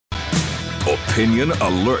Opinion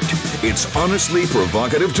alert. It's honestly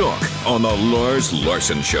provocative talk on the Lars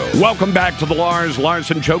Larson Show. Welcome back to the Lars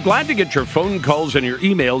Larson Show. Glad to get your phone calls and your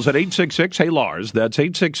emails at 866-HEY-LARS. That's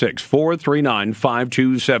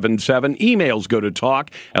 866-439-5277. Emails go to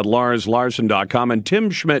talk@larslarson.com. And Tim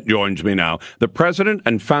Schmidt joins me now, the president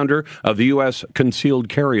and founder of the U.S. Concealed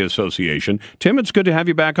Carry Association. Tim, it's good to have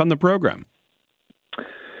you back on the program.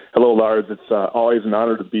 Hello, Lars. It's always an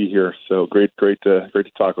honor to be here. So great to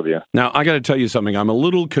talk with you. Now, I got to tell you something. I'm a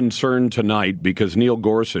little concerned tonight because Neil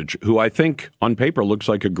Gorsuch, who I think on paper looks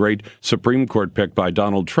like a great Supreme Court pick by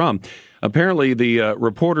Donald Trump, apparently the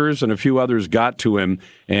reporters and a few others got to him,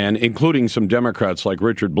 and including some Democrats like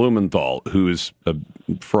Richard Blumenthal, who is a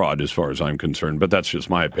fraud as far as I'm concerned, but that's just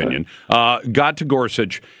my opinion, got to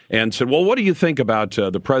Gorsuch and said, well, what do you think about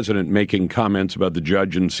the president making comments about the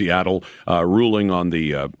judge in Seattle ruling on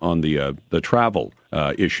the travel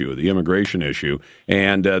issue, the immigration issue?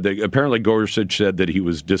 And apparently Gorsuch said that he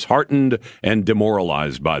was disheartened and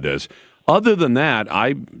demoralized by this. Other than that,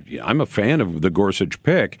 I'm a fan of the Gorsuch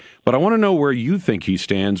pick, but I want to know where you think he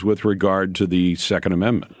stands with regard to the Second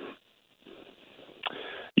Amendment.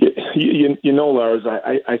 You know, Lars,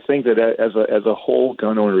 I think that as a whole,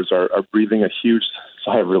 gun owners are breathing a huge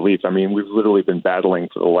sigh of relief. I mean, we've literally been battling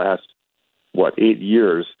for the last, 8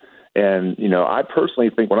 years. And, I personally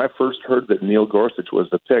think when I first heard that Neil Gorsuch was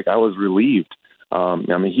the pick, I was relieved.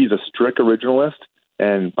 He's a strict originalist.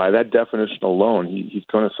 And by that definition alone, he's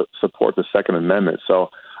going to support the Second Amendment. So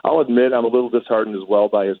I'll admit I'm a little disheartened as well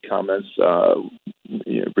by his comments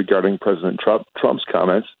regarding President Trump's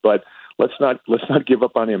comments. But let's not give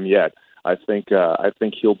up on him yet. I think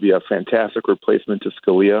he'll be a fantastic replacement to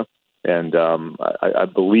Scalia, and I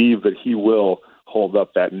believe that he will hold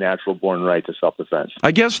up that natural-born right to self-defense.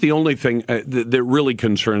 I guess the only thing that really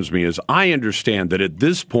concerns me is I understand that at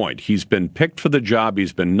this point he's been picked for the job,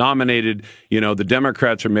 he's been nominated, the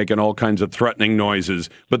Democrats are making all kinds of threatening noises,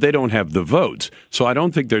 but they don't have the votes. So I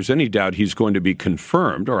don't think there's any doubt he's going to be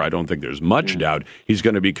confirmed, or I don't think there's much doubt he's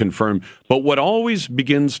going to be confirmed. But what always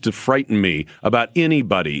begins to frighten me about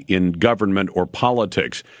anybody in government or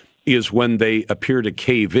politics is when they appear to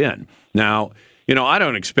cave in. Now, I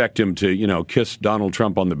don't expect him to, kiss Donald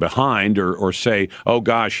Trump on the behind or say, oh,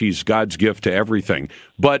 gosh, he's God's gift to everything.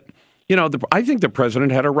 But, I think the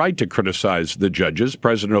president had a right to criticize the judges.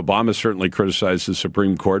 President Obama certainly criticized the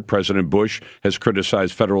Supreme Court. President Bush has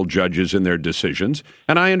criticized federal judges in their decisions.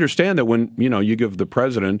 And I understand that when, you give the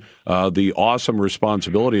president the awesome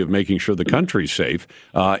responsibility of making sure the country's safe,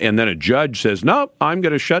 and then a judge says, no, I'm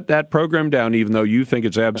going to shut that program down even though you think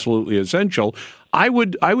it's absolutely essential, I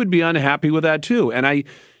would be unhappy with that, too. And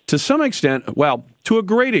to some extent, to a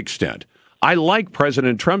great extent, I like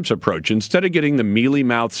President Trump's approach. Instead of getting the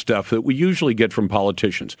mealy-mouthed stuff that we usually get from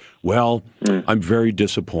politicians, I'm very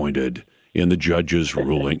disappointed in the judge's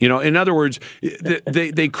ruling. In other words,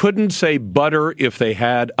 they couldn't say butter if they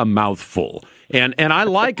had a mouthful. And I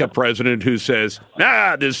like a president who says,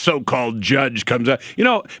 this so-called judge comes out,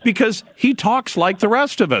 because he talks like the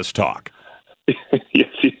rest of us talk. Yes,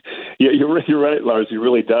 you're right, Lars. He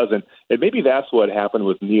really does, and maybe that's what happened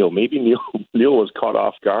with Neil. Maybe Neil was caught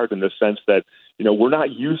off guard in the sense that we're not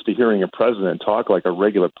used to hearing a president talk like a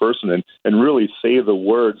regular person and really say the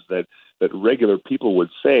words that regular people would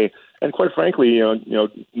say. And quite frankly,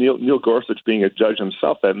 Neil Gorsuch being a judge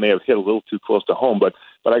himself, that may have hit a little too close to home. But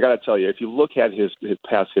I got to tell you, if you look at his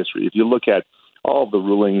past history, if you look at all of the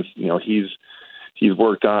rulings, he's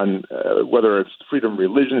worked on, whether it's freedom of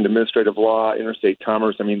religion, administrative law, interstate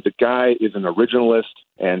commerce. I mean, the guy is an originalist,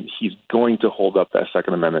 and he's going to hold up that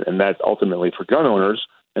Second Amendment. And that's ultimately for gun owners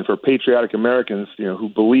and for patriotic Americans, who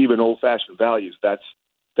believe in old-fashioned values. That's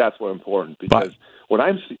what's important. Because when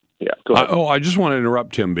I'm go ahead. I just want to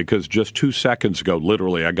interrupt him because just 2 seconds ago,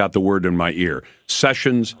 literally, I got the word in my ear.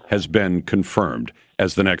 Sessions has been confirmed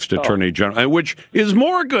as the next Attorney General, which is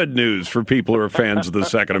more good news for people who are fans of the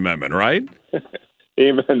Second Amendment, right?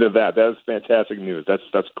 Amen to that. That's fantastic news.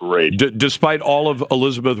 That's great. Despite all of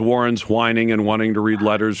Elizabeth Warren's whining and wanting to read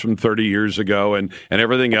letters from 30 years ago and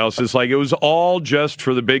everything else, it's like it was all just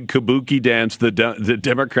for the big kabuki dance the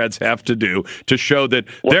Democrats have to do to show that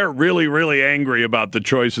they're really, really angry about the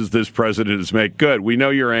choices this president has made. Good. We know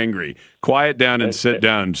you're angry. Quiet down and sit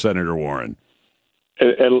down, Senator Warren.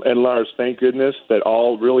 And Lars, thank goodness that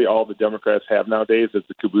all the Democrats have nowadays is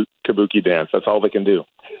the kabuki dance. That's all they can do.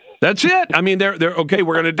 That's it. I mean, they're okay.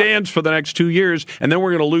 We're going to dance for the next 2 years, and then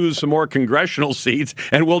we're going to lose some more congressional seats,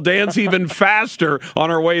 and we'll dance even faster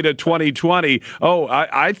on our way to 2020. Oh,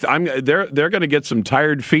 they're going to get some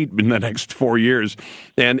tired feet in the next 4 years,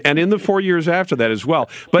 and in the 4 years after that as well.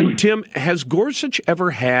 But Tim, has Gorsuch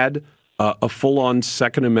ever had a full-on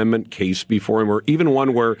Second Amendment case before him, or even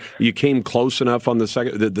one where you came close enough on the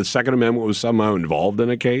Second Amendment was somehow involved in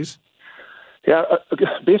a case? Yeah,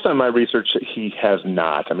 based on my research, he has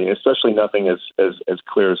not. I mean, especially nothing as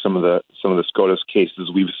clear as some of the SCOTUS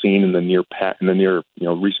cases we've seen in the near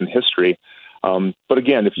recent history. But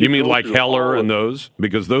again, if you mean like Heller and those,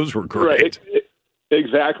 because those were great. Right,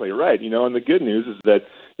 exactly right. And the good news is that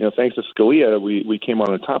thanks to Scalia, we came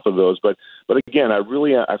on top of those. But again,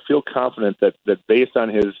 I feel confident that based on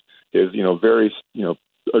his very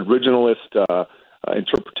originalist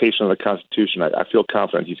interpretation of the Constitution, I feel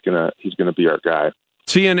confident he's gonna be our guy.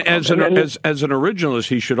 See, and as an originalist,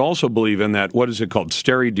 he should also believe in that, what is it called,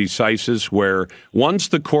 stare decisis, where once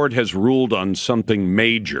the court has ruled on something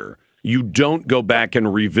major, you don't go back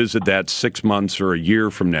and revisit that 6 months or a year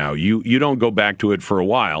from now. You don't go back to it for a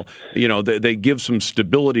while. They give some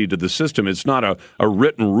stability to the system. It's not a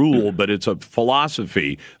written rule, but it's a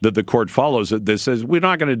philosophy that the court follows that says we're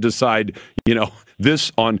not going to decide,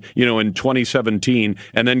 this on, in 2017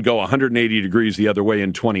 and then go 180 degrees the other way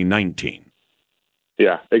in 2019.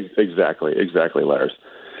 Yeah, exactly, Lars.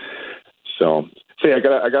 So, I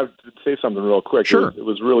got to say something real quick. Sure. It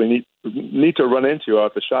was really neat to run into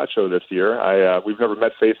at the SHOT Show this year. We've never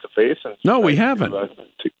met face to face. No, we haven't.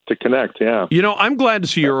 To connect, yeah. I'm glad to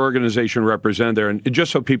see your organization represented there. And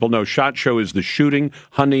just so people know, SHOT Show is the shooting,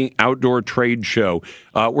 hunting, outdoor trade show.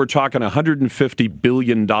 We're talking $150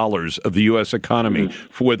 billion of the U.S. economy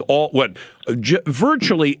with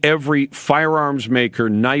virtually every firearms maker,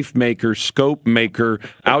 knife maker, scope maker,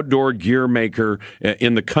 outdoor gear maker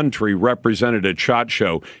in the country represented at SHOT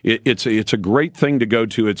Show. It's a great thing to go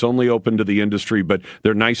to. It's only open to the industry, but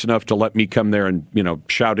they're nice enough to let me come there and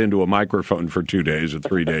shout into a microphone for 2 days or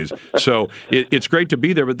 3 days. So it's great to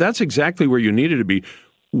be there, but that's exactly where you needed to be.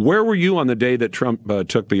 Where were you on the day that Trump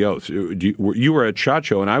took the oath? You were at SHOT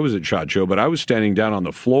Show, and I was at SHOT Show, but I was standing down on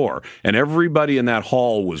the floor, and everybody in that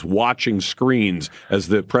hall was watching screens as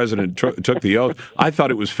the president took the oath. I thought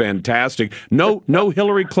it was fantastic. No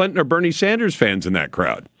Hillary Clinton or Bernie Sanders fans in that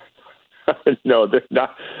crowd. No,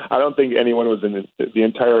 not. I don't think anyone was in the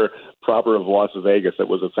entire proper of Las Vegas that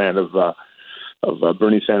was a fan of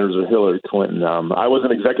Bernie Sanders or Hillary Clinton. I was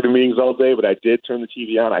in executive meetings all day, but I did turn the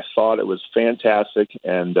TV on. I saw it was fantastic,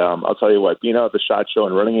 and I'll tell you what, being out at the SHOT Show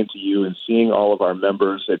and running into you and seeing all of our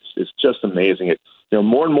members, it's just amazing.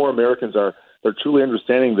 More and more Americans are truly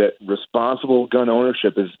understanding that responsible gun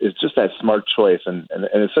ownership is just that smart choice, and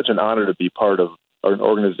it's such an honor to be part of an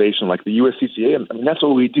organization like the USCCA. I mean, that's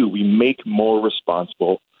what we do. We make more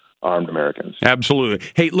responsible armed Americans. Absolutely.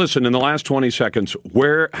 Hey, listen, in the last 20 seconds,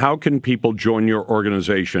 how can people join your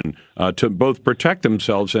organization to both protect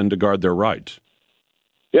themselves and to guard their rights?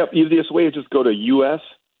 Yep, easiest way is just go to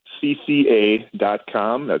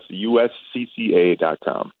USCCA.com. That's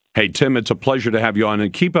USCCA.com. Hey, Tim, it's a pleasure to have you on,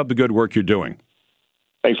 and keep up the good work you're doing.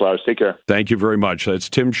 Thanks, Lars. Take care. Thank you very much. That's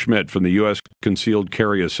Tim Schmidt from the U.S. Concealed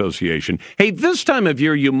Carry Association. Hey, this time of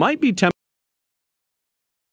year, you might be tempted